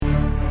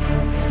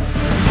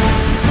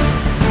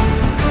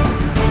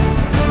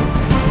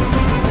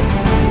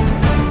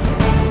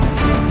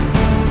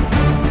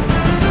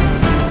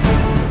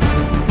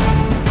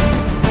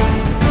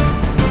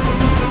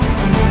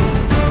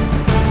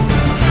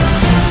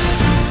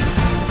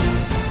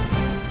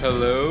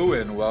Hello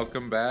and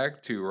welcome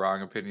back to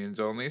Wrong Opinions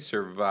Only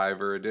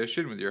Survivor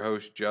Edition with your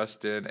host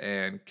Justin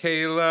and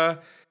Kayla.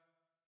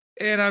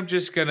 And I'm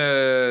just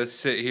gonna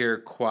sit here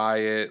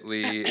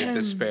quietly in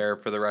despair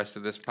for the rest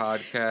of this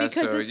podcast.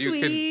 Because so it's you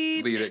can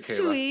lead it,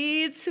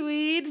 Kayla.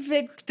 sweet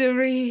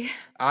victory.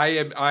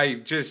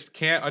 I just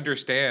can't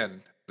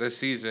understand this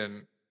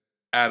season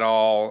at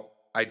all.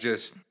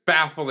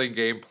 Baffling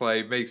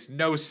gameplay, makes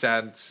no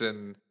sense,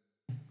 and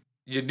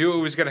you knew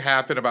it was going to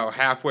happen about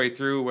halfway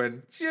through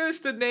when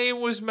just a name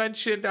was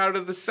mentioned out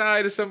of the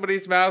side of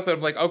somebody's mouth. And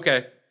I'm like,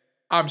 okay,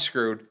 I'm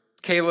screwed.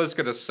 Kayla's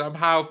going to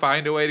somehow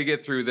find a way to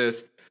get through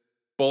this.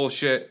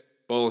 Bullshit.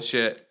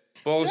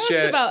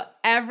 Just about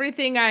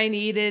everything I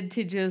needed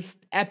to just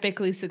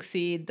epically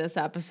succeed this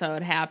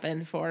episode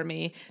happened for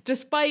me,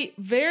 despite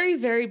very,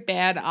 very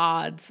bad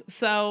odds.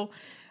 So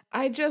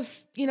I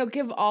just,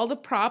 give all the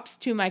props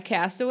to my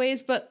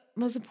castaways, but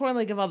most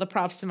importantly, give all the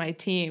props to my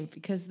team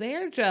because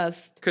they're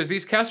just... Because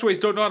these castaways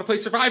don't know how to play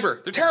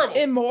Survivor. They're terrible.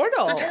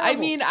 Immortal. They're terrible. I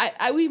mean,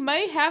 we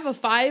might have a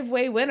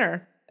 5-way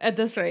winner at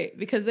this rate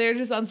because they're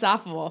just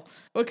unstoppable.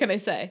 What can I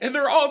say? And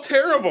they're all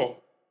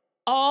terrible.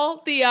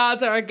 All the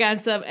odds are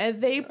against them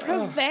and they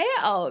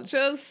prevail. What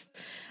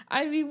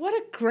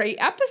a great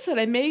episode.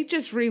 I may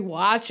just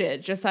rewatch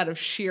it just out of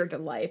sheer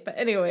delight. But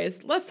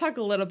anyways, let's talk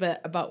a little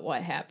bit about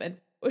what happened,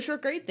 which were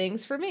great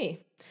things for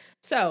me.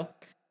 So,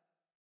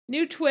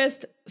 new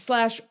twist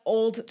 /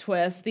 old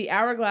twist. The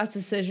Hourglass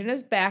decision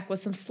is back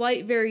with some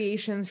slight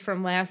variations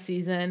from last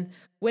season.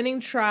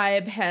 Winning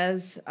tribe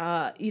has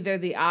either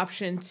the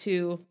option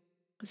to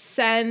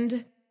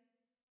send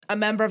a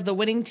member of the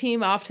winning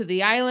team off to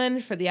the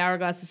island for the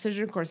Hourglass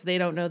decision. Of course, they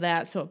don't know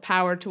that, so a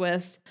power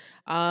twist.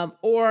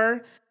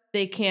 Or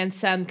they can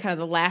send kind of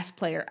the last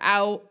player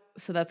out.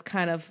 So that's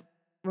kind of...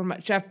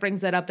 Jeff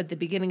brings that up at the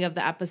beginning of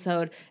the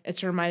episode.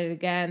 It's reminded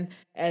again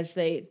as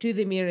they do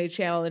the immunity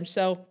challenge.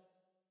 So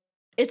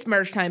it's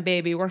merge time,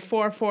 baby. We're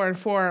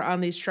 4-4-4 on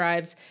these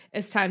tribes.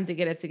 It's time to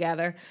get it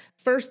together.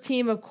 First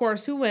team, of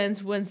course, who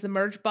wins the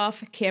merge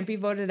buff, can't be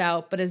voted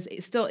out, but is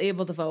still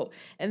able to vote.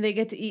 And they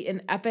get to eat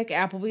an epic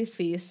Applebee's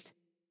feast.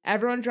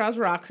 Everyone draws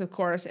rocks, of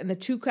course, and the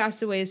two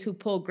castaways who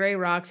pull gray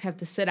rocks have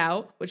to sit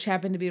out, which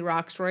happen to be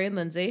Roxroy and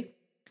Lindsay.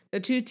 The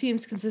two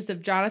teams consist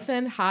of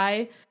Jonathan,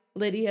 Hai,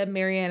 Lydia,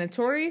 Marianne, and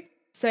Tori.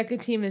 Second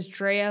team is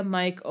Drea,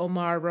 Mike,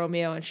 Omar,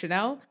 Romeo, and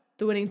Chanel.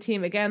 The winning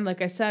team, again,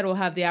 like I said, will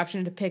have the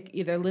option to pick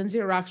either Lindsay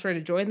or Roxroy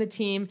to join the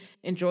team,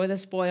 enjoy the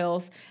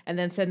spoils, and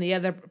then send the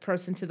other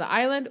person to the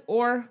island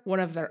or one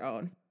of their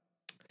own.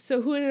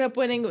 So who ended up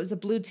winning? It was the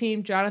blue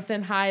team,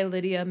 Jonathan, Hai,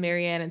 Lydia,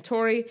 Marianne, and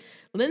Tori.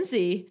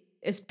 Lindsay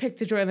is picked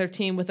to join their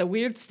team with a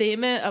weird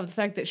statement of the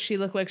fact that she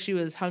looked like she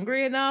was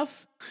hungry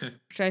enough,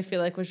 which I feel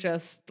like was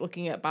just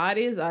looking at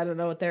bodies. I don't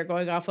know what they're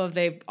going off of.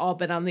 They've all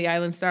been on the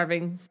island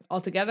starving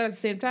all together at the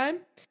same time.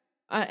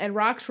 And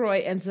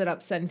Roxroy ended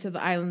up sending to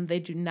the island. They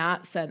do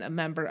not send a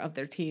member of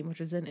their team,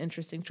 which is an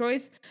interesting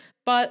choice.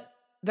 But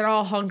they're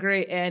all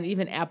hungry, and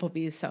even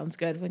Applebee's sounds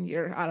good when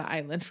you're on an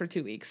island for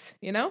 2 weeks,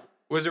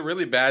 Was it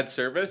really bad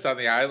service on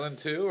the island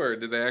too, or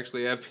did they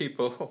actually have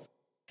people...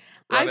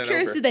 I'm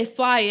curious, did they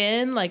fly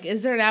in? Like,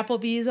 is there an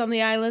Applebee's on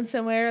the island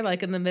somewhere,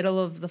 like in the middle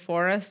of the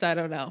forest? I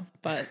don't know,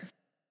 but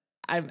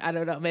I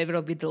don't know. Maybe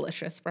it'll be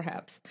delicious,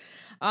 perhaps.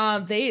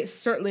 They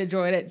certainly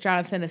enjoyed it.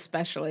 Jonathan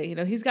especially.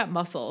 He's got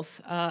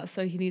muscles,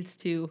 so he needs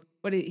to,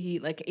 what did he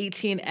eat? Like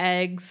 18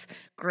 eggs,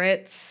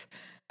 grits.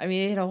 I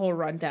mean, he had a whole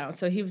rundown,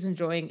 so he was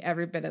enjoying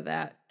every bit of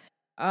that.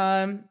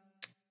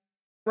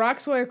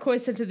 Roxroy, of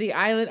course, sent to the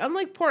island,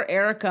 unlike poor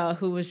Erica,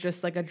 who was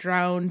just like a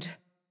drowned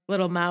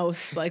little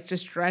mouse, like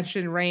just drenched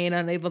in rain,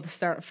 unable to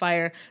start a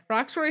fire.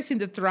 Roxroy seemed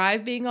to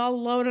thrive being all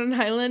alone on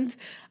an island.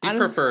 He'd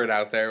prefer it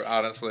out there,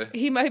 honestly.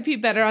 He might be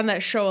better on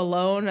that show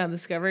Alone on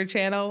Discovery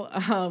Channel,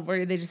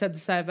 where they just have to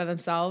decide by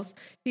themselves.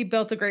 He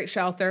built a great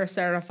shelter,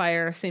 started a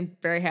fire, seemed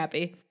very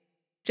happy.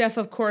 Jeff,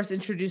 of course,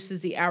 introduces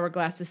the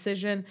Hourglass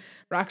decision.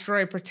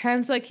 Roxroy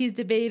pretends like he's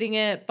debating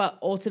it, but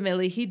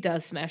ultimately he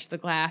does smash the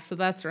glass, so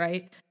that's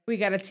right. We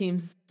got a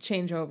team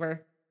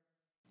changeover.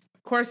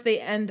 Of course, they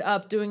end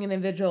up doing an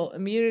individual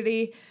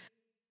immunity,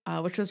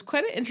 which was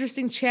quite an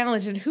interesting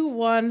challenge. And who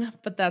won?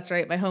 But that's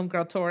right, my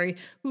homegirl Tori,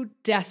 who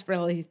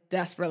desperately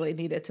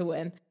needed to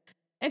win.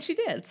 And she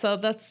did. So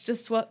that's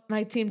just what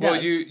my team does.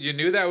 Well, you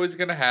knew that was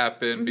going to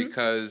happen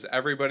because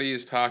everybody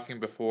is talking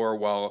before,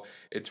 well,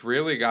 it's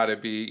really got to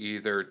be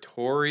either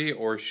Tori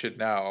or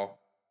Chanel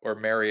or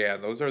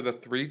Marianne. Those are the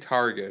three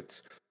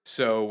targets.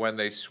 So when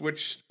they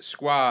switched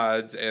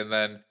squads and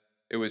then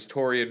it was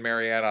Tori and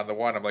Marianne on the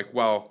one, I'm like,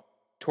 well,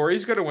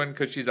 Tori's going to win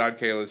because she's on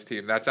Kayla's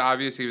team. That's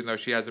obvious, even though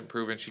she hasn't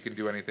proven she can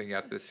do anything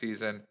yet this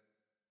season.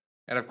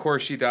 And of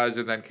course she does,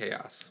 and then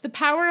chaos. The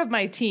power of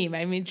my team.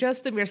 I mean,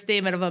 just the mere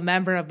statement of a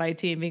member of my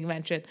team being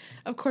mentioned.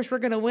 Of course we're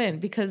going to win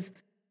because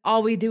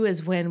all we do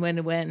is win,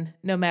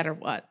 no matter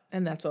what.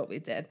 And that's what we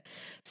did.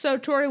 So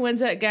Tori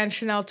wins it again.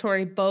 Chanel,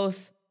 Tori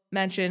both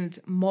mentioned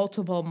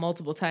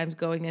multiple times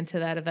going into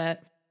that event.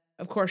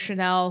 Of course,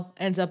 Chanel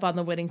ends up on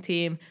the winning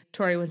team.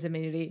 Tori wins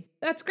immunity.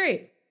 That's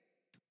great.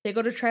 They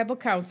go to tribal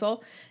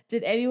council.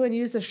 Did anyone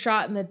use the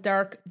shot in the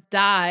dark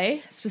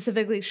die?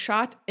 Specifically,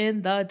 shot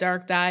in the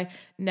dark die?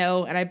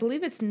 No. And I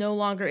believe it's no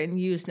longer in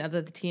use now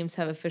that the teams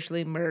have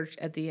officially merged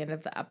at the end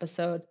of the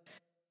episode.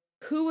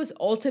 Who was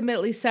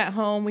ultimately sent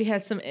home? We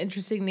had some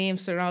interesting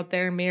names thrown out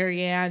there,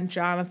 Marianne,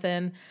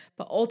 Jonathan,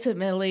 but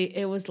ultimately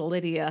it was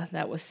Lydia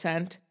that was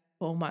sent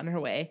home on her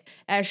way.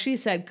 As she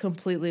said,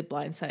 completely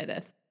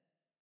blindsided.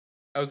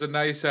 That was a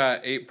nice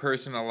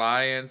 8-person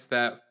alliance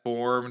that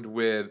formed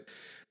with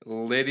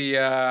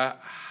Lydia,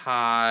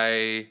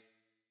 Hai,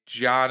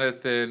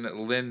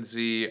 Jonathan,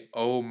 Lindsay,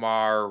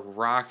 Omar,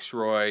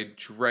 Roxroy,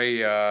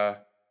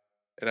 Drea,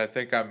 and I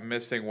think I'm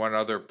missing one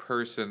other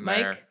person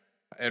there. Mike?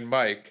 And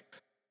Mike.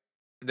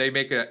 They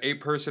make an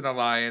 8-person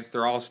alliance.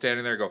 They're all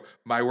standing there and go,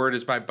 my word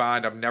is my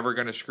bond. I'm never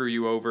going to screw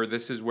you over.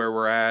 This is where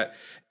we're at.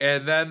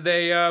 And then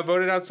they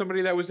voted out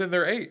somebody that was in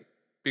their 8.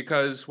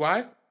 Because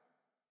why?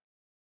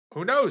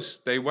 Who knows?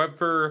 They went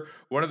for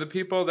one of the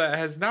people that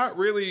has not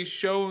really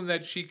shown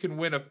that she can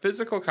win a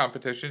physical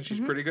competition. She's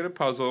pretty good at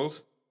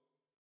puzzles.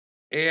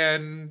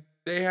 And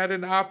they had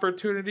an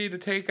opportunity to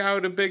take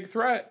out a big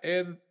threat,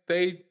 and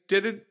they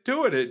didn't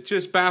do it. It's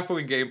just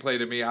baffling gameplay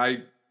to me.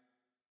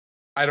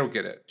 I don't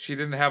get it. She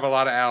didn't have a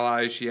lot of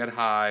allies. She had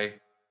Hai,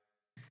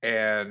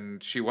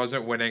 and she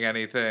wasn't winning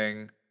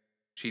anything.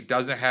 She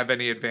doesn't have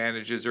any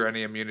advantages or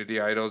any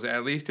immunity idols.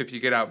 At least if you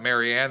get out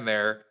Marianne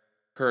there,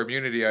 her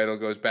immunity idol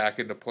goes back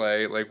into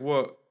play. Like,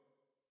 what?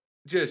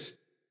 Just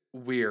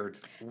weird.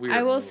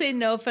 I will say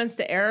no offense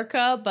to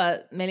Erica,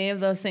 but many of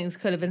those things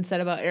could have been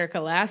said about Erica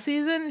last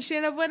season, and she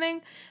ended up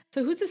winning.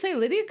 So who's to say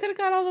Lydia could have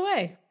got all the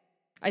way?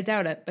 I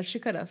doubt it, but she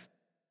could have.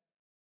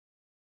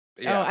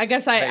 Yeah, I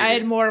guess I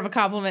had more of a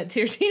compliment to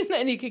your team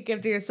than you could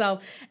give to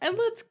yourself. And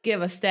let's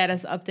give a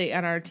status update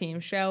on our team,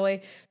 shall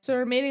we? So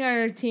remaining on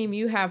our team,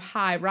 you have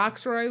Hai,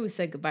 Roxroy. We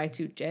said goodbye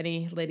to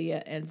Jenny,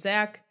 Lydia, and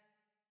Zach.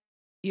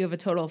 You have a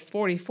total of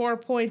 44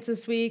 points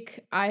this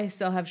week. I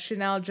still have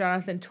Chanel,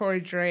 Jonathan,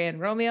 Tori, Dre,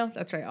 and Romeo.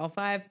 That's right, all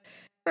 5.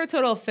 For a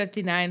total of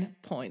 59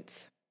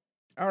 points.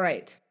 All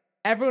right.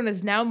 Everyone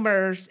is now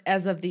merged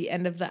as of the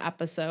end of the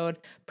episode.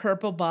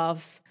 Purple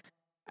buffs.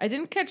 I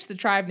didn't catch the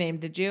tribe name,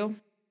 did you?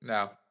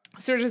 No.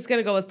 So we're just going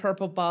to go with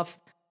purple buffs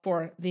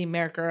for the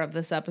marker of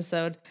this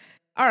episode.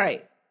 All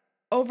right.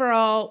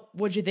 Overall,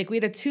 what'd you think? We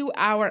had a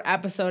 2-hour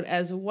episode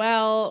as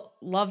well.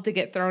 Love to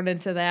get thrown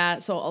into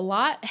that. So a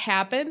lot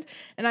happened.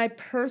 And I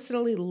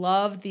personally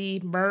love the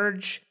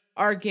merge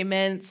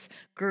arguments,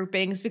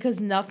 groupings, because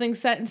nothing's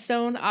set in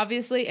stone,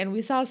 obviously. And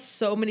we saw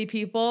so many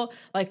people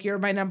like, you're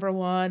my number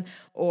one,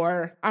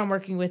 or I'm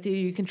working with you,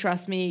 you can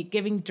trust me,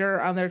 giving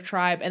dirt on their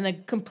tribe, and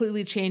then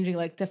completely changing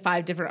like to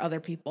 5 different other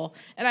people.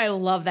 And I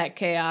love that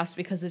chaos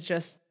because it's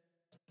just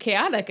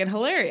chaotic and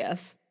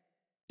hilarious.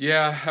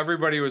 Yeah,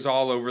 everybody was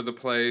all over the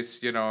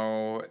place. You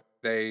know,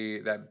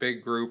 that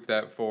big group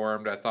that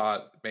formed, I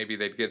thought maybe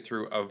they'd get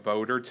through a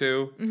vote or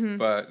two,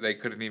 but they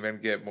couldn't even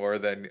get more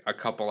than a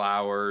couple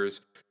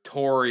hours.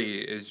 Tori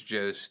is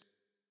just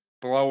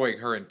blowing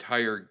her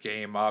entire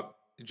game up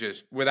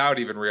just without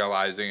even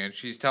realizing it.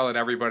 She's telling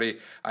everybody,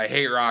 I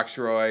hate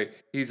Roxroy.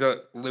 He's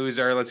a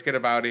loser. Let's get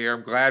him out of here.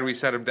 I'm glad we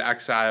sent him to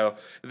exile.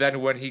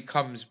 Then when he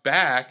comes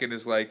back and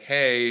is like,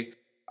 hey,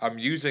 I'm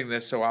using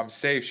this so I'm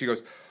safe, she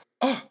goes,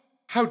 oh,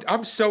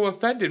 I'm so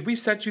offended. We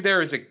sent you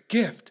there as a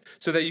gift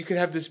so that you could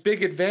have this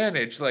big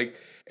advantage. Like,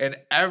 and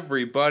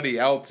everybody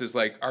else is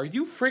like, are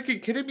you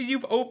freaking kidding me?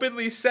 You've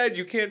openly said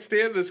you can't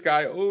stand this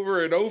guy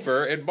over and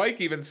over. And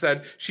Mike even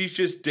said she's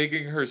just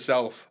digging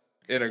herself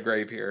in a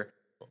grave here.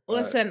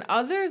 Listen,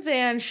 other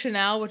than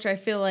Chanel, which I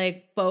feel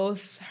like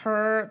both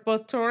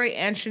Tori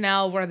and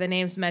Chanel were the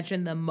names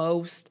mentioned the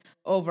most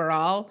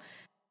overall,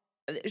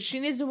 she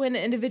needs to win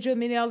individual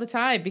immunity all the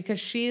time because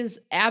she is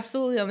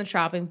absolutely on the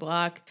chopping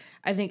block.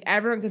 I think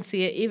everyone can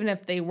see it, even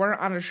if they weren't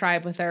on a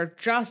tribe with her,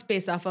 just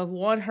based off of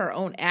 1, her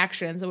own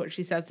actions and what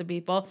she says to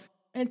people,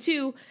 and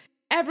 2,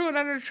 everyone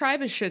on her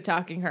tribe is shit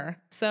talking her.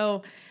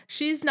 So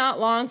she's not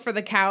long for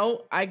the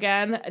count.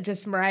 Again,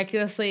 just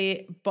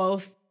miraculously,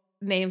 both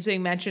names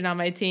being mentioned on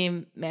my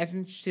team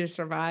managed to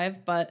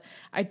survive, but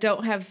I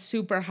don't have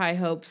super high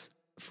hopes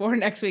for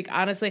next week,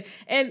 honestly.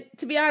 And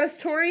to be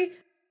honest, Tori,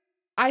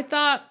 I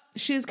thought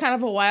she was kind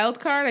of a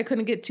wild card. I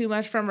couldn't get too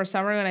much from her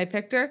summary when I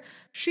picked her.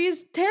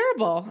 She's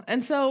terrible.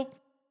 And so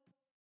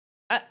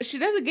she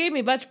doesn't give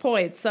me much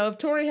points. So if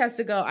Tori has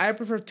to go, I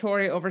prefer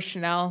Tori over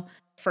Chanel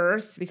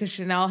first because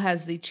Chanel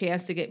has the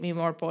chance to get me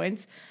more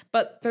points.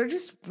 But they're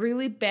just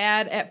really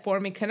bad at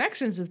forming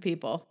connections with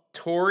people.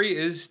 Tori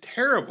is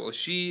terrible.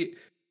 She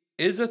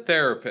is a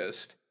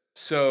therapist.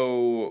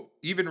 So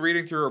even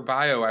reading through her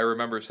bio, I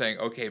remember saying,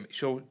 okay,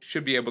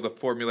 should be able to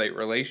formulate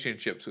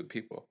relationships with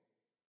people.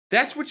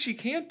 That's what she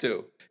can't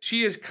do.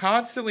 She is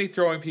constantly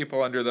throwing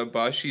people under the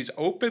bus. She's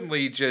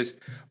openly just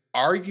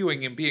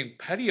arguing and being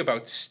petty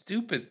about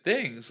stupid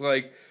things.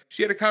 Like,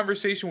 she had a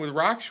conversation with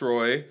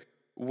Roxroy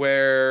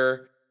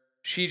where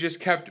she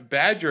just kept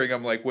badgering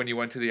him, like, when you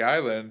went to the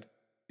island,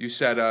 you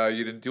said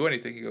you didn't do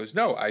anything. He goes,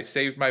 no, I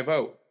saved my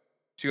vote.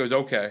 She goes,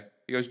 okay.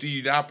 He goes, do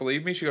you not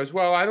believe me? She goes,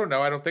 well, I don't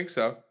know. I don't think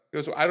so. He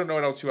goes, well, I don't know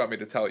what else you want me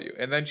to tell you.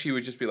 And then she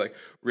would just be like,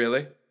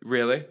 really?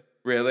 Really?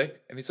 Really?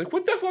 And he's like,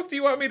 what the fuck do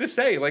you want me to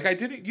say? Like, I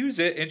didn't use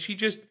it. And she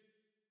just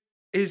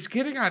is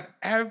getting on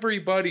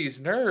everybody's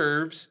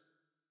nerves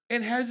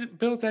and hasn't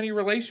built any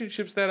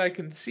relationships that I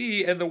can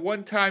see. And the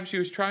one time she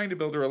was trying to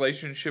build a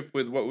relationship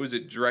with, what was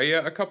it,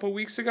 Drea a couple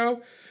weeks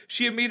ago,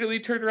 she immediately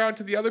turned around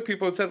to the other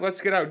people and said,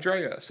 let's get out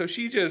Drea. So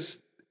she just,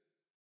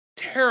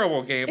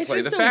 terrible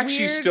gameplay. The fact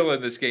she's still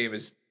in this game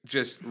is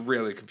just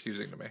really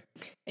confusing to me.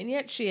 And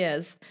yet she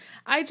is.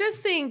 I just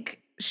think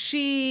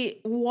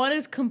one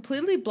is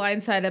completely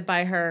blindsided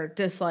by her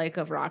dislike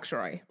of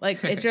Rockshroy.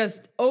 Like, it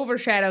just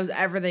overshadows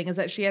everything, is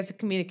that she has to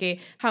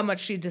communicate how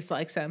much she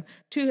dislikes him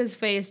to his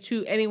face,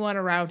 to anyone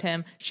around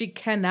him. She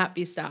cannot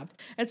be stopped.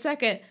 And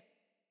second,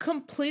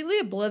 completely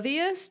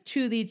oblivious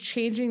to the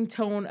changing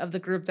tone of the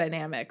group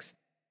dynamics.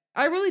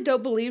 I really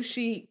don't believe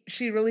she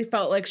really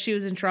felt like she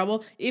was in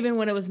trouble, even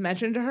when it was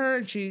mentioned to her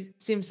and she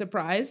seemed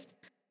surprised.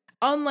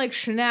 Unlike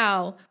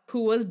Chanel,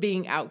 who was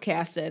being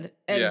outcasted,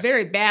 and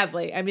very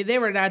badly. I mean, they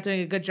were not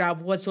doing a good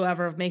job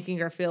whatsoever of making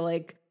her feel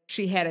like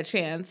she had a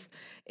chance.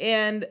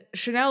 And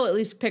Chanel at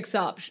least picks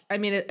up. I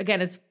mean,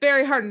 again, it's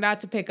very hard not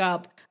to pick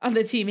up on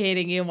the team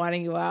hating you and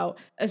wanting you out,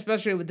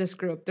 especially with this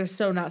group. They're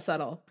so not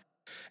subtle.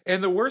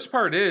 And the worst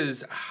part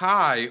is,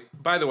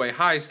 by the way,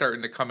 Hai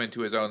starting to come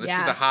into his own. This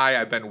is the Hai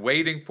I've been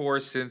waiting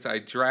for since I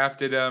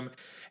drafted him.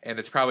 And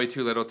it's probably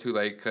too little too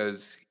late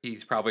because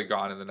he's probably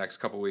gone in the next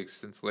couple weeks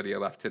since Lydia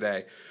left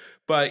today.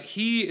 But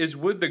he is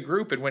with the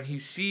group, and when he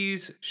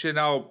sees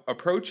Chanel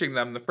approaching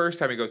them the first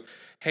time, he goes,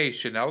 hey,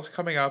 Chanel's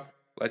coming up.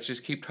 Let's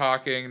just keep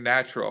talking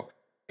natural.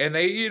 And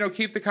they,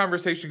 keep the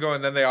conversation going,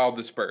 and then they all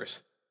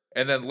disperse.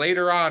 And then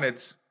later on,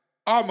 it's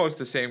almost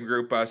the same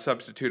group,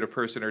 substitute a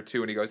person or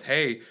two, and he goes,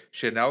 hey,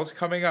 Chanel's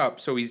coming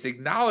up. So he's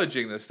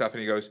acknowledging this stuff,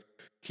 and he goes,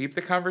 keep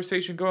the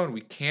conversation going.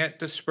 We can't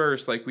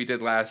disperse like we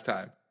did last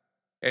time.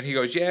 And he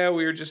goes, yeah,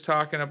 we were just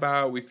talking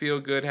about, we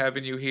feel good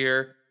having you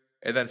here.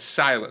 And then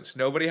silence.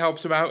 Nobody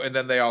helps him out, and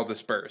then they all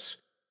disperse.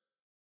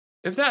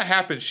 If that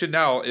happens,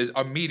 Chanel is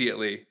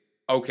immediately,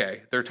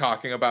 okay, they're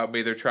talking about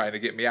me, they're trying to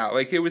get me out.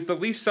 Like, it was the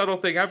least subtle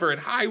thing ever, and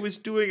Hai was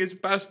doing his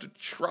best to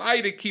try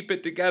to keep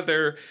it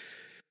together,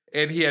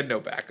 and he had no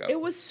backup.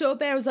 It was so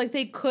bad. It was like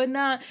they could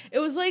not. It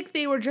was like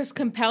they were just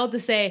compelled to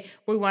say,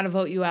 we want to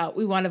vote you out.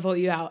 We want to vote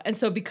you out. And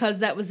so because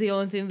that was the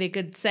only thing they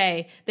could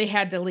say, they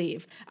had to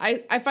leave.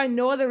 I find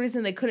no other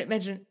reason they couldn't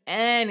mention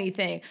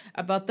anything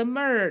about the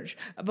merge,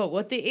 about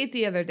what they ate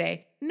the other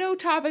day. No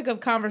topic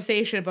of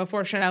conversation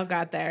before Chanel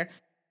got there.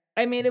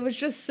 I mean, it was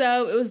just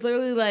it was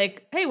literally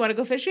like, hey, want to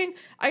go fishing?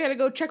 I got to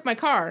go check my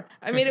car.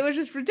 I mean, it was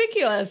just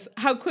ridiculous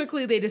how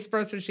quickly they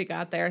dispersed when she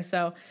got there.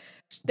 So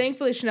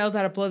thankfully, Chanel's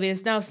not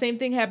oblivious. Now, same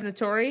thing happened to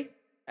Tori.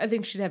 I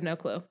think she'd have no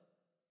clue.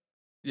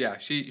 Yeah,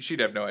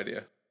 she'd have no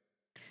idea.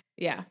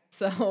 Yeah,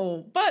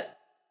 so, but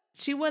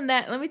she won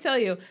that. Let me tell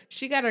you,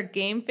 she got her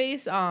game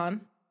face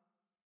on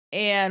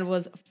and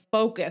was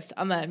focused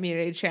on that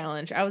immunity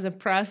challenge. I was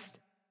impressed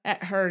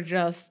at her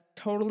just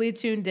totally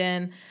tuned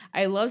in.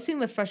 I love seeing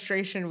the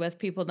frustration with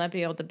people not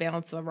being able to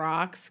balance the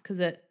rocks, because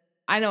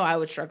I know I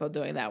would struggle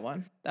doing that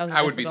one.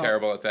 I would be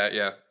terrible at that,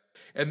 yeah.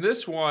 And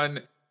this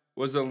one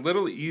was a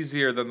little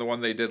easier than the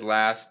one they did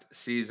last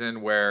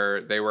season,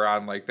 where they were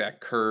on like that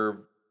curve,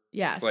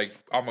 like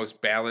almost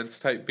balance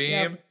type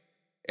beam,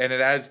 and it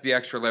adds the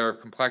extra layer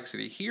of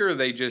complexity. Here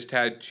they just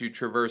had to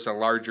traverse a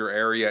larger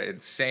area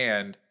in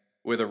sand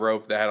with a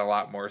rope that had a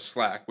lot more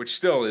slack, which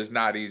still is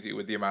not easy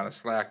with the amount of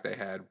slack they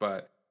had,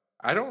 but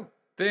I don't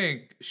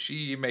think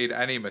she made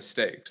any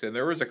mistakes. And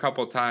there was a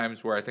couple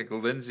times where I think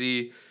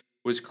Lindsay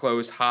was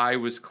close, Hai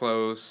was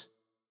close,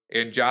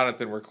 and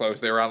Jonathan were close.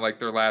 They were on like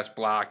their last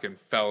block and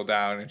fell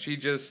down, and she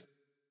just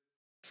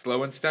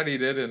slow and steady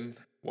did and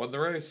won the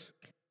race.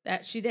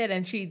 That she did,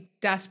 and she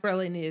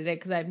desperately needed it,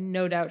 because I have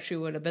no doubt she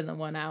would have been the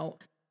one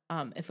out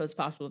if it was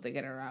possible to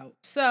get her out.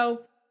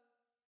 So,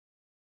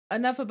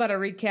 enough about a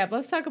recap.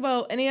 Let's talk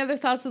about any other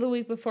thoughts of the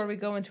week before we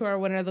go into our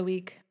winner of the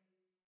week.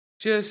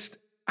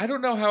 I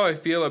don't know how I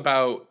feel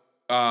about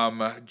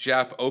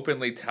Jeff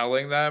openly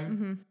telling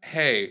them,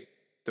 hey,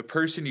 the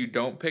person you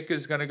don't pick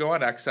is going to go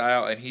on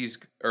exile, and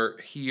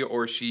he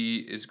or she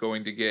is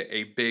going to get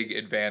a big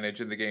advantage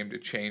in the game to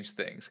change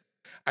things.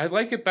 I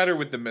like it better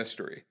with the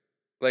mystery.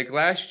 Like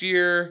last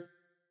year,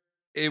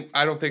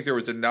 I don't think there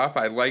was enough.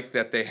 I like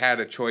that they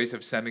had a choice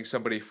of sending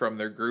somebody from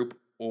their group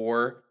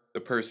or the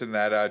person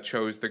that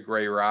chose the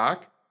gray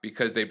rock,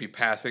 because they'd be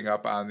passing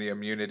up on the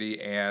immunity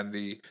and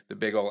the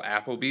big old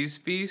Applebee's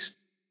feast.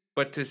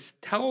 But to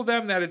tell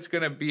them that it's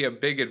going to be a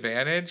big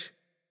advantage,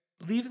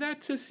 leave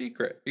that to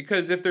secret.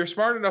 Because if they're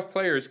smart enough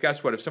players,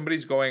 guess what? If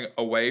somebody's going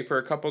away for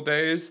a couple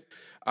days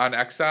on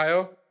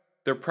exile,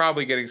 they're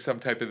probably getting some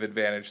type of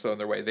advantage thrown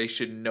their way. They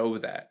should know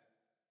that.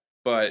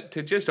 But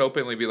to just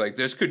openly be like,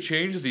 this could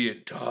change the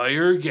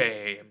entire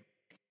game.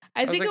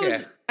 I think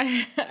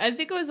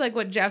it was like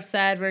what Jeff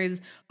said, where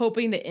he's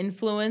hoping to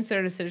influence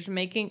their decision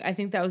making. I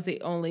think that was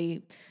the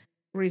only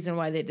reason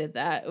why they did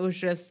that. It was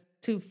just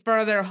to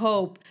further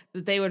hope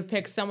that they would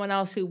pick someone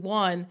else who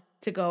won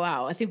to go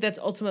out. I think that's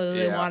ultimately what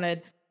they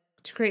wanted.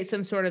 to create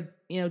some sort of,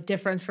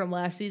 difference from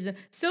last season.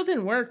 Still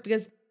didn't work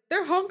because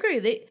they're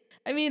hungry.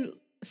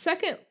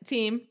 Second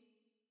team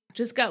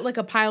just got like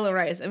a pile of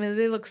rice. I mean,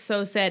 they look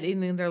so sad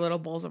eating their little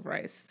bowls of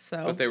rice.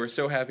 So, But they were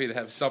so happy to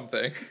have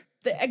something.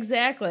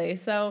 Exactly.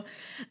 So,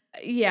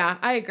 yeah,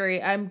 I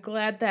agree. I'm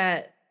glad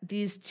that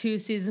these 2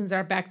 seasons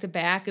are back to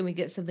back and we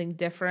get something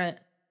different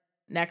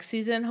next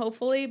season,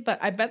 hopefully. But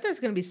I bet there's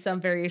going to be some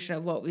variation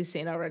of what we've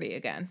seen already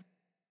again.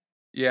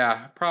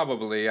 Yeah,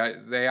 probably.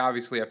 They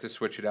obviously have to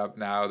switch it up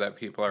now that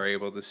people are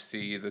able to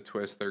see the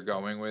twist they're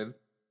going with.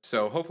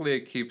 So hopefully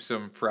it keeps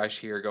them fresh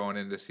here going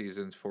into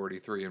seasons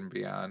 43 and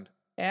beyond.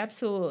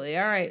 Absolutely.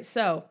 All right.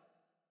 So,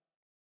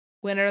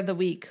 winner of the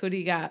week. Who do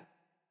you got?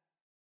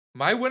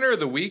 My winner of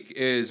the week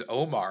is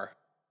Omar.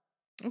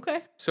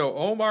 Okay. So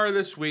Omar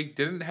this week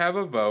didn't have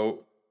a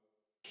vote.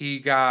 He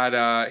got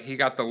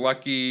the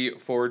lucky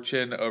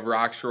fortune of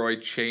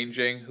Roxroy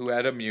changing who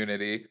had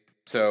immunity.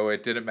 So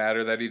it didn't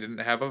matter that he didn't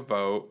have a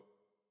vote.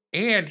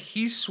 And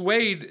he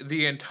swayed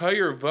the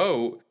entire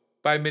vote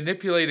by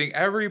manipulating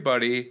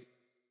everybody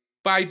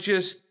by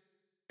just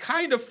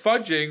kind of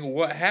fudging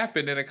what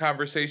happened in a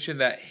conversation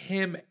that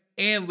him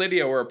and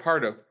Lydia were a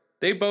part of.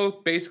 They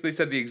both basically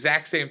said the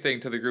exact same thing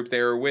to the group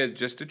they were with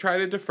just to try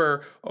to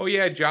defer. Oh,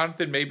 yeah,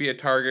 Jonathan may be a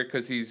target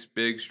because he's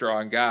big,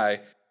 strong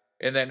guy.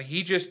 And then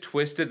he just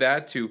twisted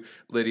that to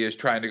Lydia's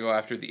trying to go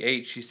after the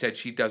 8. She said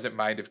she doesn't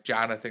mind if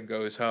Jonathan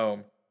goes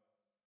home.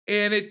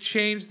 And it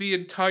changed the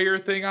entire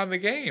thing on the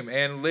game.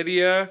 And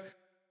Lydia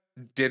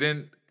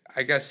didn't,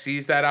 I guess,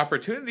 seize that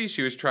opportunity.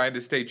 She was trying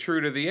to stay true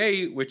to the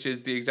 8, which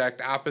is the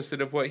exact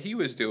opposite of what he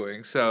was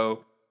doing.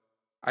 So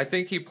I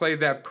think he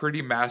played that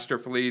pretty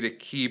masterfully to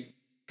keep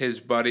his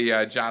buddy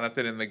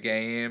Jonathan in the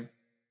game.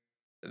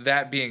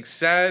 That being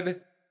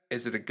said,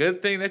 is it a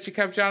good thing that you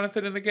kept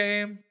Jonathan in the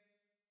game?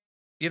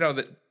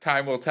 The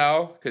time will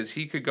tell, because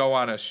he could go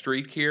on a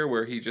streak here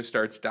where he just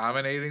starts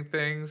dominating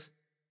things.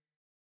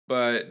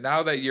 But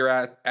now that you're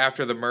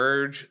after the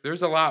merge,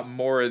 there's a lot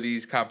more of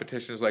these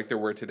competitions like there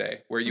were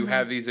today, where you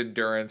have these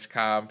endurance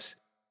comps,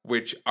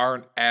 which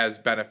aren't as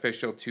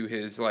beneficial to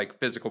his like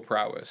physical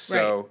prowess. Right.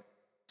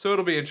 So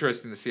it'll be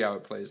interesting to see how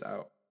it plays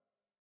out.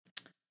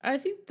 I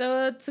think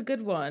that's a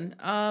good one.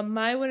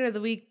 My winner of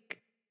the week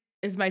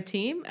is my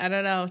team. I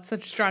don't know,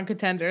 such strong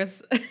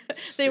contenders.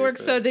 They work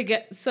so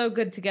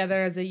good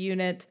together as a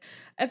unit.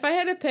 If I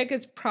had to pick,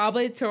 it's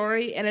probably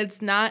Tori, and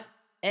it's not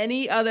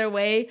any other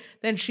way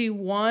than she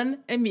won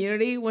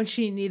immunity when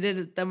she needed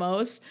it the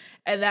most.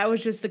 And that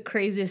was just the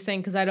craziest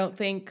thing, because I don't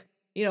think,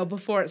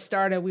 before it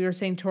started, we were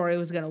saying Tori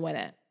was going to win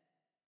it.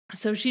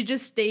 So she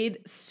just stayed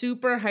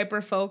super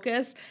hyper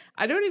focused.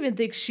 I don't even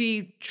think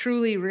she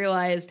truly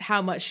realized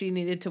how much she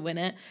needed to win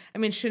it. I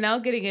mean, Chanel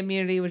getting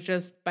immunity was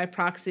just by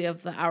proxy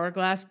of the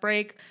hourglass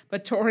break,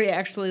 but Tori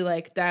actually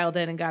dialed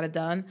in and got it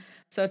done.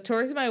 So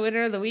Tori's my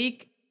winner of the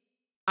week.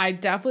 I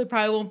definitely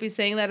probably won't be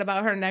saying that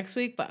about her next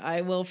week, but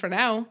I will for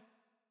now.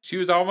 She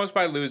was almost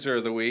my loser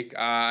of the week.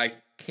 I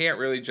can't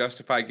really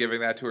justify giving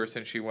that to her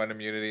since she won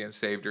immunity and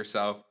saved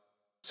herself.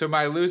 So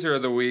my loser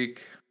of the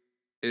week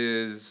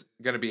is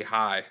going to be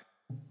Hai.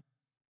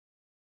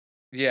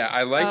 Yeah,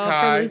 I like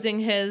Hai. For losing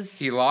his...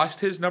 He lost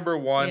his number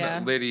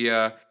 1,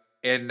 Lydia,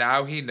 and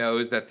now he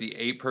knows that the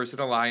 8-person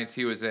alliance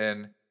he was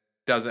in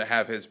doesn't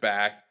have his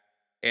back,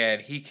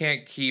 and he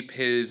can't keep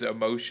his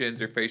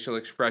emotions or facial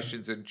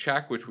expressions in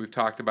check, which we've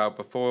talked about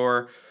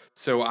before.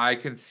 So I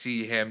can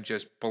see him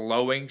just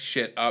blowing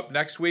shit up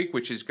next week,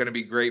 which is going to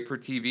be great for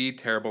TV,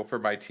 terrible for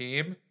my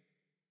team.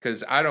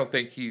 Because I don't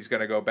think he's going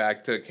to go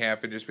back to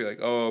camp and just be like,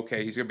 oh,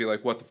 okay. He's going to be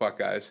like, what the fuck,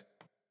 guys?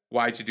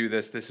 Why'd you do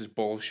this? This is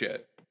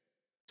bullshit.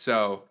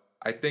 So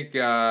I think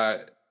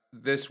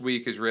this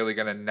week is really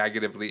going to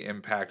negatively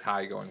impact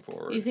Hai going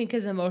forward. You think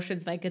his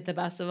emotions might get the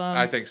best of him?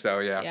 I think so,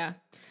 yeah. Yeah.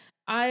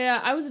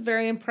 I was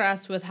very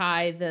impressed with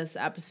Hai this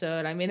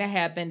episode. I mean, I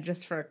have been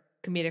just for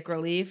comedic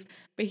relief,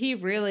 but he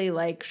really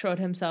showed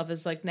himself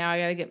as now I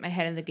got to get my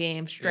head in the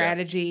game,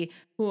 strategy,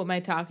 who am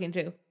I talking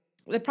to?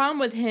 The problem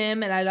with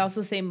him, and I'd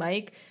also say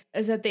Mike,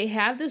 is that they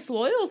have this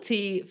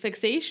loyalty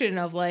fixation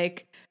of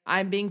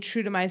I'm being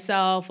true to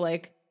myself,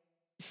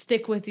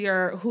 stick with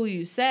who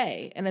you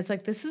say. And it's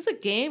this is a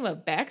game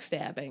of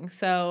backstabbing.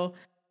 So,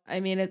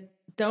 I mean,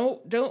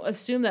 don't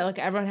assume that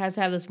everyone has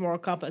to have this moral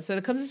compass. When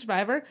it comes to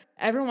Survivor,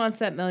 everyone wants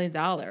that $1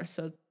 million.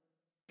 So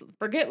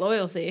forget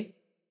loyalty.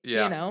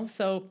 Yeah.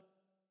 So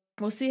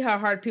we'll see how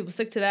hard people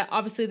stick to that.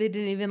 Obviously, they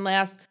didn't even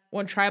last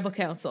one tribal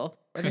council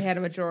where they had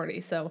a majority.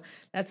 So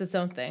that's its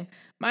own thing.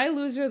 My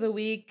loser of the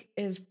week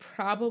is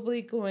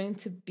probably going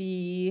to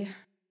be,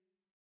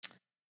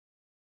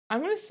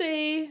 I'm going to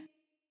say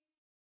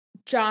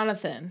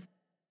Jonathan.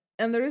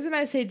 And the reason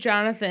I say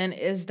Jonathan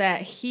is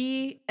that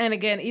and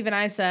again, even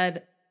I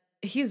said,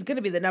 he's going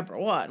to be the number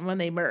 1 when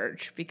they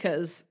merge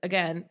because,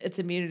 again, it's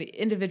immunity,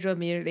 individual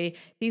immunity.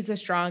 He's the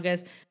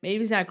strongest. Maybe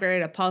he's not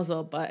great at a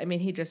puzzle, but I mean,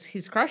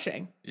 he's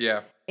crushing.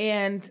 Yeah.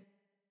 And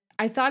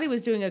I thought he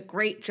was doing a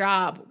great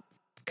job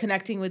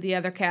connecting with the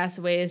other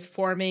castaways,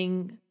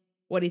 forming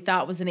what he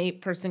thought was an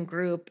 8-person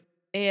group.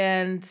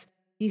 And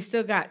he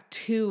still got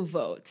 2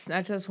 votes,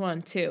 not just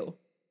 1, 2.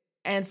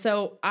 And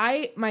so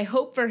my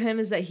hope for him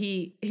is that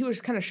he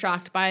was kind of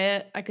shocked by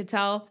it, I could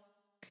tell,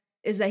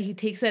 is that he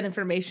takes that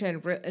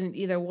information and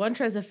either one,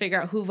 tries to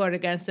figure out who voted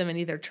against him and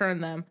either turn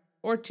them,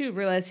 or two,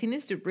 realize he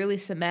needs to really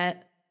cement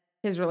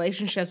his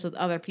relationships with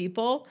other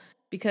people,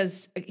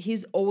 because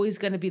he's always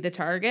going to be the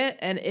target,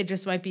 and it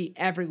just might be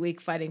every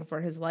week fighting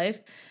for his life.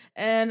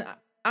 And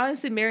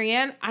honestly,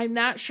 Marianne, I'm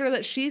not sure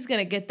that she's going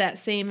to get that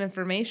same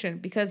information,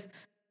 because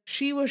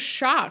she was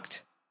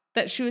shocked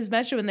that she was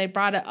mentioned when they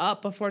brought it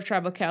up before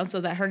tribal council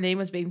that her name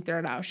was being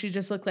thrown out. She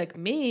just looked like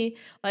me.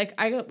 Like,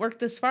 I worked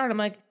this far, and I'm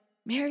like,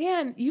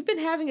 Marianne, you've been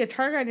having a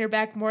target on your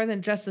back more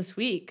than just this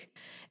week.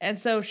 And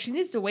so she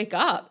needs to wake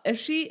up. If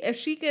she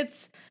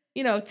gets,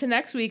 to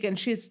next week and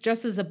she's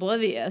just as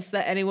oblivious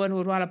that anyone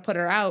would want to put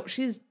her out,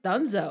 she's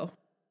donezo.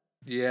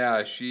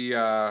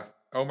 Yeah,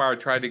 Omar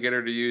tried to get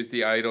her to use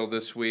the idol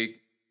this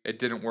week. It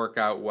didn't work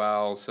out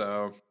well,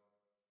 so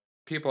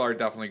people are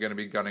definitely going to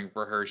be gunning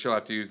for her. She'll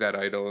have to use that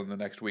idol in the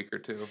next week or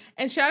two.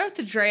 And shout out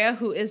to Drea,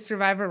 who is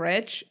Survivor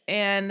Rich,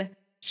 and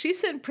she's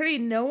sitting pretty.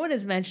 No one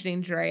is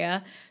mentioning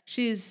Drea.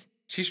 She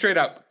straight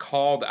up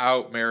called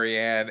out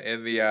Marianne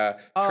in the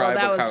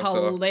tribal council.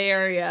 That was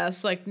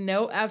hilarious. Like,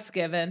 no F's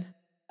given.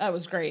 That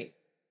was great.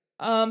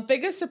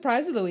 Biggest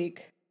surprise of the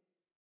week?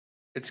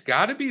 It's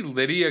got to be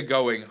Lydia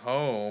going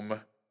home,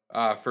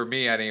 for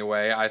me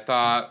anyway. I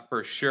thought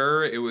for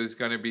sure it was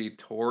going to be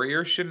Tori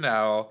or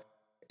Chanel,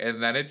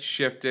 and then it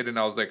shifted, and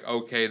I was like,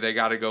 okay, they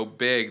got to go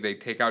big. They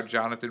take out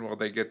Jonathan while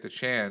they get the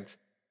chance.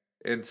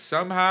 And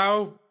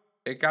somehow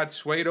it got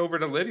swayed over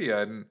to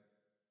Lydia, and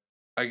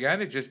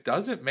again, it just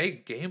doesn't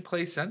make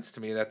gameplay sense to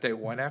me that they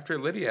went after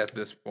Lydia at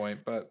this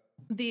point, but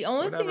the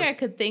only thing I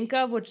could think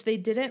of, which they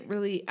didn't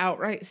really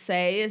outright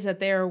say, is that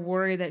they were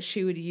worried that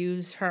she would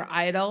use her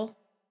idol.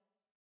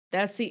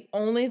 That's the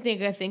only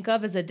thing I think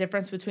of as a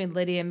difference between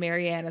Lydia and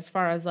Marianne, as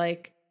far as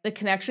like the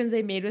connections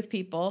they made with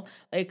people.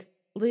 Like,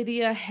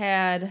 Lydia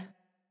had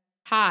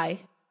Hai,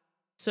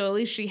 so at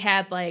least she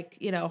had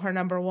her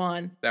number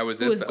one. That was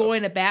who was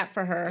going to bat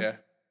for her. Yeah.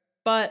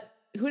 But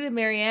who did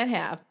Marianne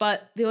have?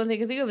 But the only thing I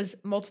can think of is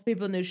multiple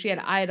people knew she had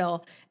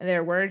Idol, and they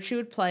were worried she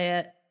would play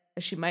it,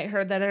 that she might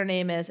heard that her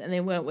name is, and they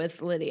went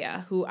with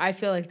Lydia, who I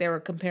feel like they were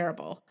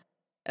comparable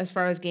as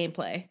far as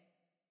gameplay.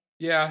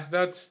 Yeah,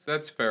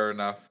 that's fair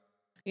enough.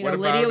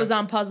 Lydia was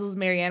on puzzles,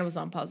 Marianne was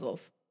on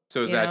puzzles.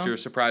 So is that your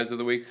surprise of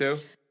the week too?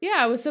 Yeah,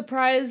 I was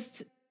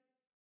surprised.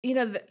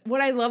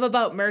 What I love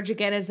about Merge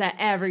Again is that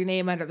every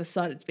name under the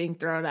sun is being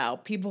thrown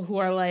out. People who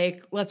are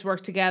like, let's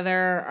work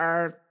together,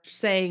 are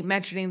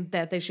mentioning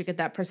that they should get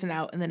that person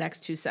out in the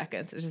next 2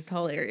 seconds. It's just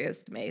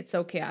hilarious to me. It's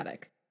so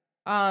chaotic.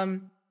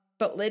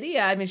 But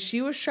Lydia, I mean, she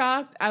was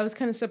shocked. I was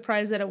kind of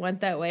surprised that it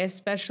went that way,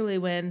 especially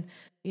when,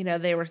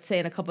 they were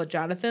saying a couple of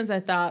Jonathans. I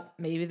thought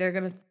maybe they're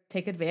going to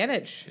take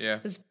advantage. Yeah.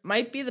 This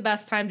might be the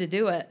best time to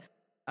do it.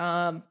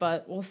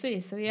 But we'll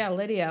see. So yeah,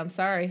 Lydia, I'm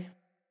sorry.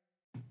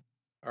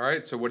 All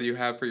right, so what do you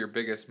have for your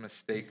biggest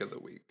mistake of the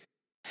week?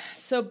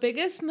 So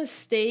biggest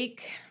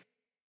mistake,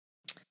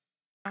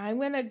 I'm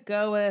going to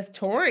go with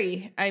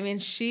Tori. I mean,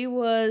 she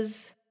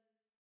was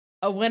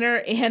a winner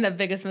and a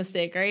biggest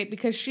mistake, right?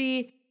 Because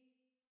she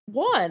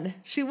won,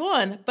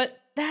 but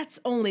that's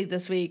only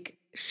this week.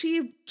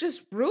 She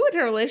just ruined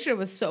her relationship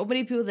with so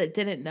many people that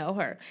didn't know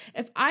her.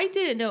 If I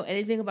didn't know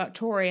anything about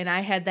Tori and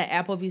I had that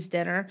Applebee's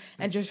dinner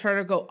and just heard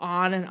her go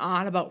on and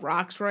on about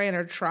Roxroy and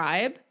her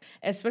tribe,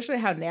 especially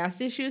how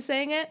nasty she was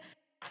saying it,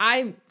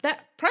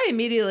 probably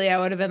immediately I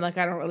would have been like,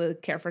 I don't really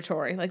care for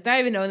Tori. Like, not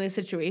even knowing the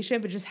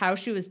situation, but just how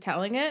she was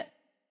telling it.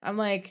 I'm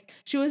like,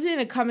 she wasn't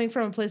even coming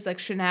from a place like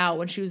Chanel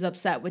when she was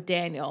upset with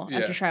Daniel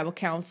at the tribal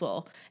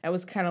council. It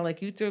was kind of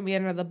like, you threw me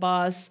under the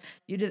bus.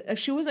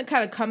 She wasn't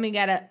kind of coming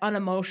at it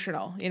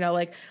unemotional.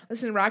 Like,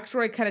 listen,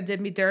 Roxroy kind of did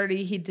me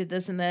dirty. He did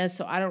this and this,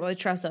 so I don't really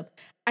trust him.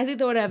 I think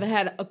that would have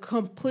had a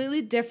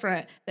completely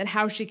different than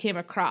how she came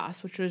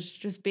across, which was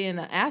just being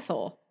an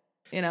asshole.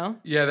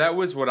 Yeah, that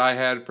was what I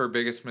had for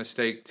biggest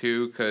mistake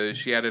too, because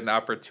she had an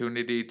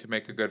opportunity to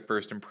make a good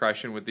first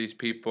impression with these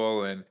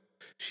people, and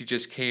she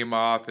just came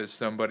off as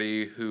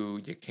somebody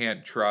who you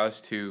can't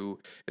trust, who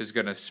is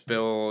going to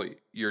spill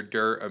your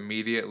dirt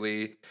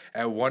immediately.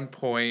 At one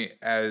point,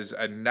 as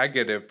a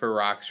negative for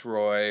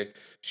Roxroy,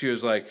 she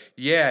was like,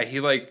 yeah,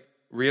 he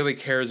really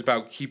cares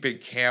about keeping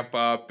camp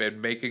up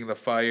and making the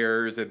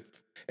fires and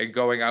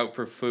going out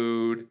for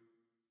food.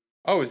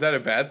 Oh, is that a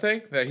bad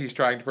thing that he's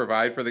trying to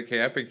provide for the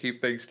camp and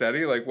keep things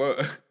steady? Like,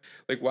 what?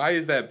 Like, why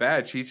is that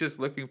bad? She's just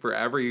looking for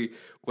every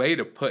way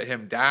to put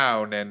him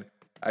down. And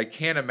I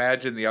can't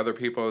imagine the other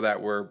people that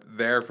were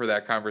there for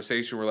that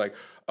conversation were like,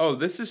 oh,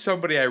 this is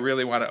somebody I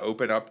really want to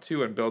open up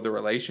to and build a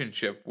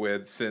relationship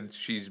with, since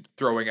she's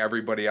throwing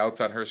everybody else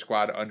on her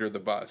squad under the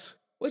bus.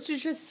 Which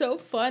is just so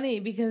funny,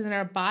 because in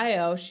her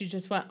bio, she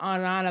just went on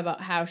and on about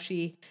how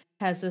she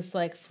has this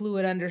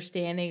fluid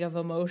understanding of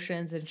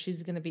emotions, and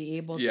she's going to be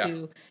able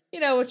to,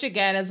 which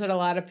again is what a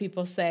lot of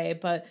people say.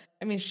 But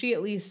I mean, she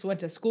at least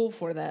went to school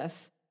for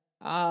this.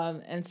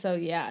 And so,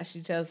 yeah, it's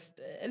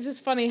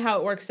just funny how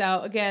it works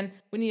out. Again,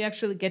 when you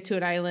actually get to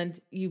an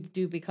island, you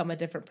do become a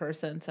different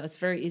person. So it's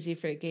very easy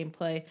for your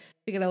gameplay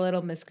to get a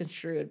little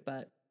misconstrued.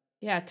 But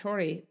yeah,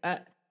 Tori,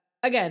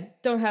 again,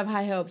 don't have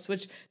high hopes,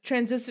 which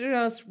transitions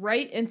us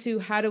right into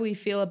how do we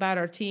feel about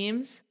our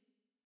teams?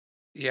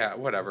 Yeah,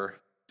 whatever.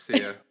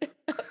 See ya.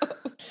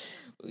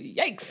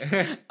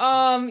 Yikes.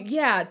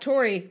 Yeah,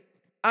 Tori,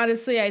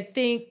 honestly, I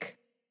think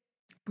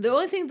the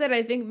only thing that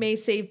I think may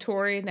save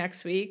Tori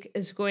next week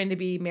is going to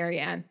be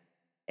Marianne.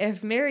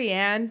 If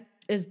Marianne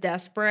is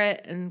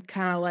desperate and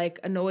kind of like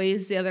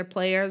annoys the other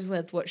players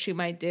with what she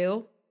might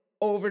do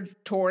over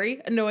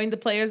Tori, annoying the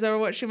players over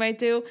what she might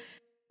do,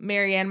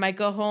 Marianne might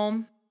go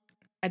home.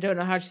 I don't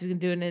know how she's going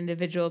to do an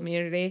individual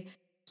immunity.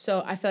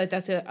 So I feel like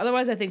that's it.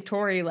 Otherwise, I think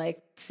Tori,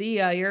 like, see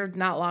ya, you're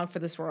not long for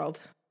this world.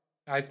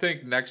 I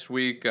think next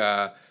week,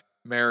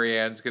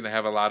 Marianne's going to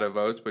have a lot of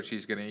votes, but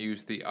she's going to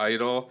use the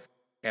idol.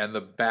 And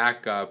the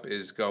backup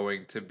is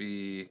going to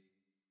be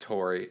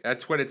Tori.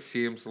 That's what it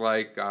seems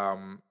like,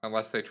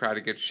 unless they try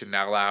to get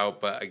Chanel out.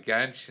 But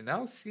again,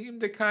 Chanel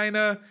seemed to kind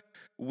of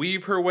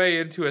weave her way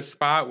into a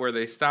spot where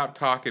they stopped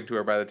talking to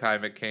her by the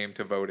time it came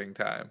to voting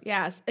time.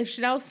 Yes. If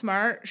Chanel's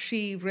smart,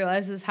 she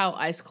realizes how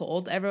ice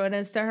cold everyone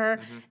is to her.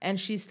 Mm-hmm. And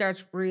she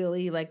starts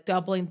really like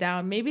doubling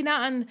down. Maybe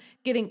not on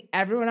getting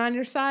everyone on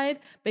your side,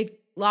 but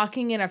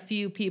locking in a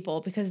few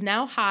people. Because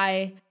now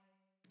Hai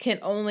can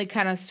only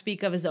kind of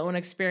speak of his own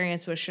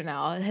experience with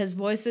Chanel. His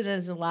voice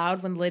isn't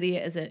loud when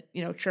Lydia isn't,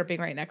 chirping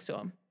right next to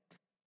him.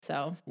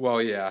 So.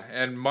 Well, yeah.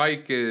 And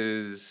Mike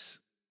is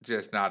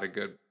just not a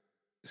good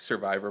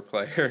Survivor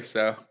player,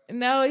 so.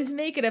 No, he's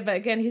making it, but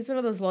again, he's one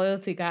of those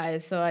loyalty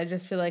guys, so I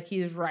just feel like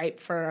he's ripe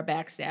for a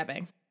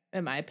backstabbing,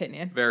 in my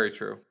opinion. Very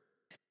true.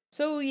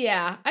 So,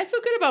 yeah, I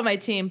feel good about my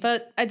team,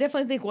 but I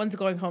definitely think one's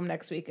going home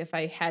next week if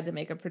I had to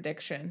make a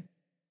prediction.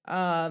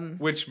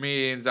 Which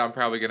means I'm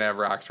probably going to have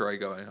Roxroy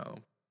going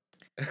home.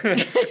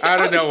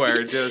 Out of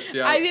nowhere, just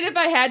yeah. I mean, if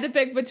I had to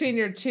pick between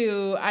your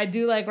two, I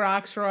do like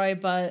Roxroy,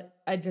 but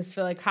I just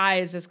feel like Hai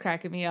is just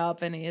cracking me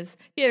up, and he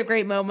had a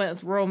great moment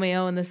with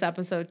Romeo in this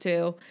episode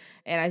too,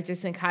 and I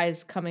just think Hai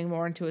is coming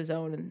more into his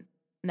own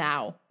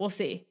now. We'll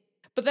see,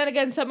 but then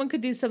again, someone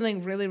could do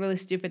something really, really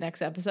stupid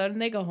next episode,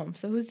 and they go home.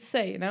 So who's to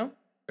say,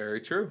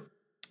 Very true.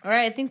 All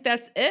right, I think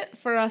that's it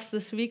for us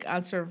this week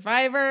on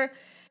Survivor.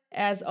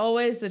 As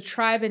always, the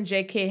tribe and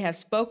JK have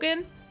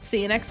spoken.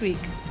 See you next week.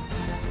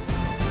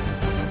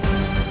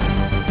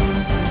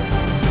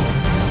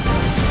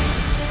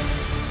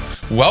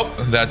 Well,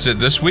 that's it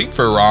this week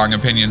for Wrong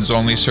Opinions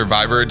Only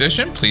Survivor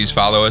Edition. Please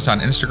follow us on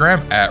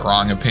Instagram at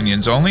Wrong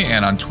Opinions Only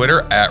and on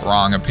Twitter at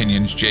Wrong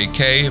Opinions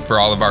JK for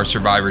all of our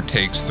Survivor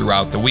takes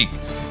throughout the week.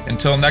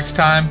 Until next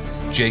time,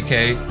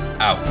 JK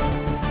out.